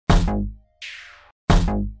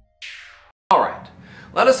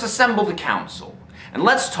let us assemble the council, and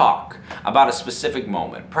let's talk about a specific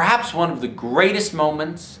moment, perhaps one of the greatest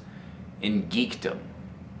moments in geekdom.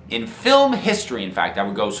 In film history, in fact, I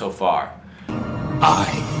would go so far.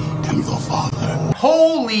 I am your father.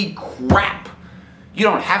 Holy crap! You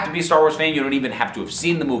don't have to be a Star Wars fan, you don't even have to have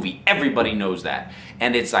seen the movie. Everybody knows that.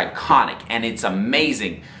 And it's iconic, and it's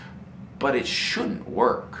amazing. But it shouldn't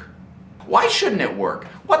work. Why shouldn't it work?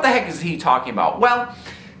 What the heck is he talking about? Well,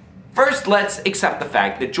 first let's accept the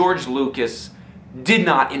fact that George Lucas did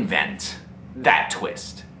not invent that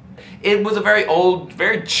twist. It was a very old,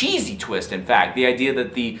 very cheesy twist, in fact. The idea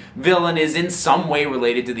that the villain is in some way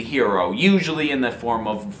related to the hero, usually in the form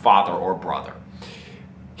of father or brother.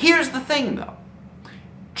 Here's the thing, though.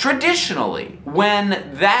 Traditionally,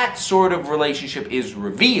 when that sort of relationship is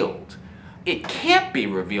revealed, it can't be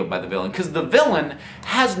revealed by the villain because the villain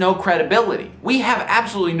has no credibility. We have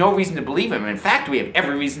absolutely no reason to believe him. In fact, we have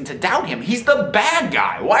every reason to doubt him. He's the bad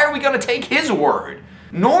guy. Why are we going to take his word?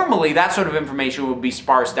 Normally, that sort of information would be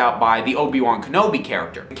sparsed out by the Obi-Wan Kenobi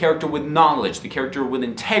character. The character with knowledge, the character with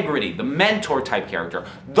integrity, the mentor type character.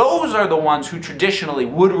 Those are the ones who traditionally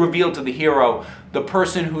would reveal to the hero the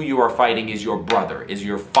person who you are fighting is your brother, is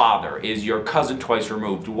your father, is your cousin twice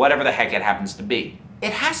removed, whatever the heck it happens to be.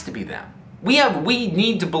 It has to be them. We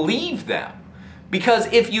need to believe them.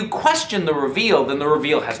 Because if you question the reveal, then the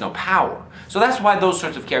reveal has no power. So that's why those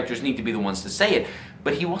sorts of characters need to be the ones to say it.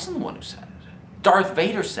 But he wasn't the one who said it. Darth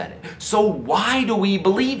Vader said it. So why do we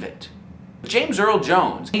believe it? James Earl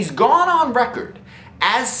Jones, he's gone on record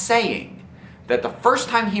as saying that the first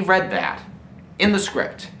time he read that in the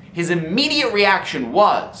script, his immediate reaction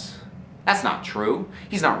was, that's not true.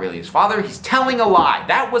 He's not really his father. He's telling a lie.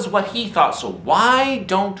 That was what he thought. So why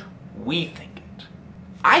don't we think it?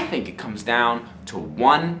 I think it comes down to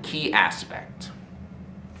one key aspect.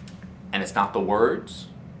 And it's not the words.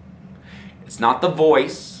 It's not the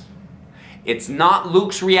voice. It's not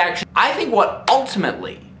Luke's reaction. I think what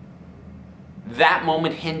ultimately that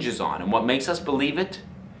moment hinges on and what makes us believe it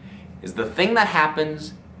is the thing that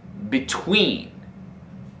happens between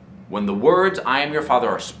when the words, I am your father,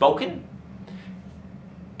 are spoken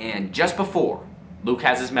and just before Luke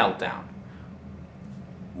has his meltdown.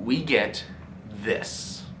 We get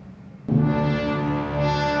this.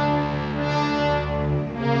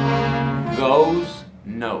 Those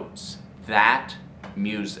notes, that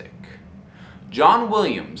music. John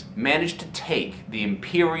Williams managed to take the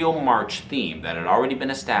Imperial March theme that had already been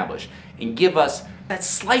established and give us that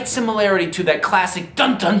slight similarity to that classic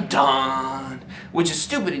dun dun dun, which is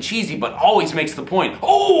stupid and cheesy but always makes the point.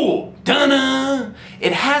 Oh, dun-dun!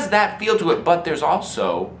 It has that feel to it, but there's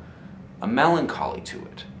also a melancholy to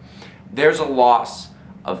it. There's a loss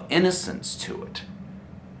of innocence to it.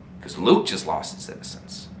 Because Luke just lost his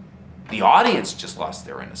innocence. The audience just lost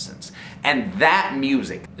their innocence. And that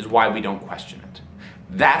music is why we don't question it.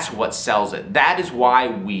 That's what sells it. That is why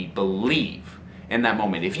we believe in that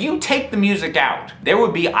moment. If you take the music out, there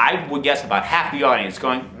would be, I would guess, about half the audience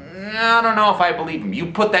going, I don't know if I believe him.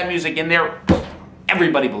 You put that music in there,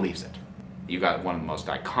 everybody believes it. You got one of the most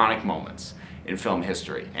iconic moments in film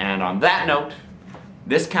history. And on that note,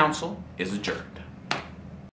 this council is adjourned.